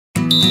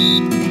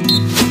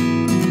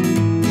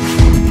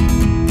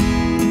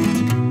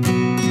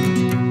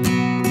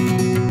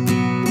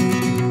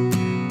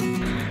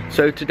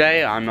So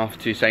today I'm off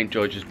to St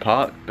George's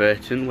Park,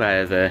 Burton,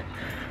 where the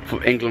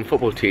England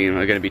football team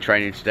are going to be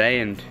training today,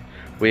 and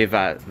we've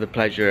had the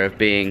pleasure of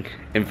being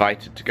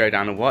invited to go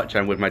down and watch.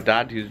 I'm with my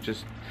dad, who's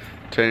just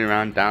turning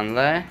around down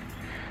there,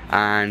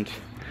 and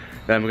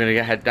then we're going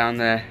to head down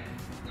there.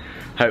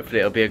 Hopefully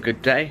it'll be a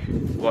good day,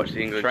 watch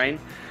the England train,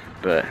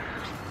 but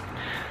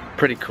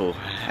pretty cool,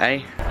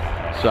 eh?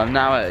 So I'm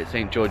now at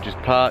St George's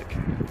Park.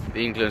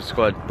 The England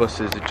squad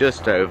buses are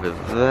just over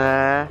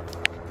there.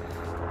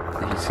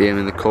 You can see them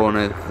in the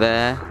corner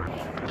there.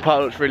 The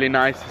park looks really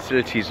nice,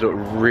 facilities look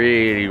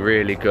really,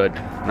 really good.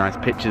 Nice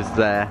pictures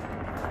there.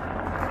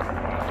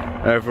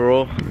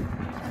 Overall,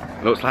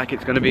 looks like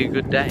it's going to be a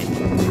good day.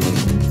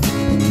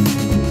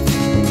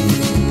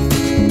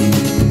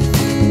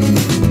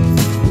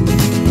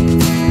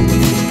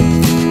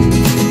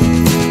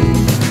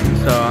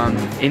 So I'm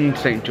in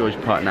St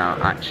George Park now,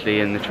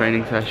 actually, in the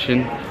training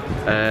session.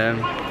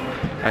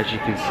 As you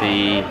can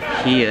see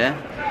here,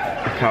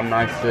 look how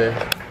nice the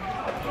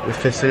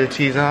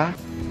facilities are.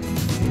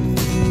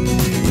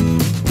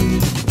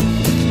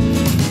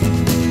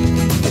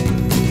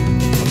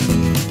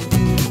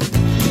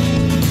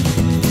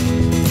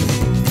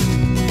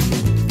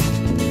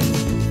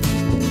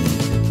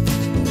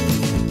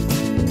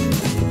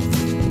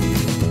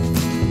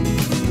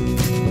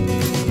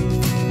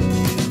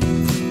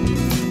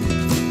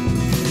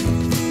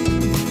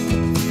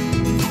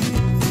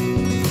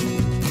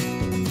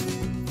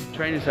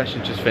 Training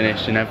session just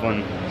finished, and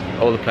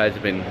all the players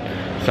have been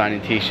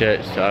signing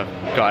t-shirts, so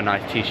I've got a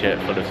nice t-shirt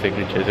full of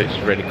signatures, which is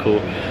really cool.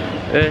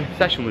 The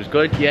session was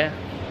good, yeah.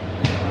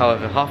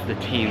 However, half the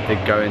team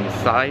did go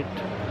inside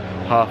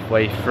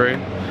halfway through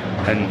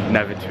and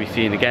never to be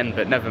seen again,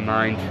 but never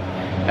mind.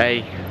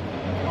 Hey,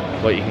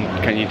 what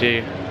can you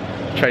do?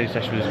 The training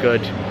session was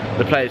good.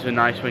 The players were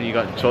nice when you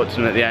got to talk to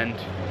them at the end.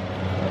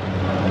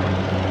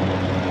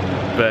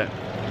 But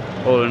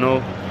all in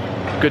all,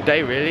 good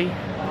day really,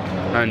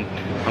 and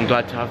I'm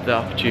glad to have the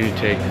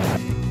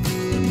opportunity.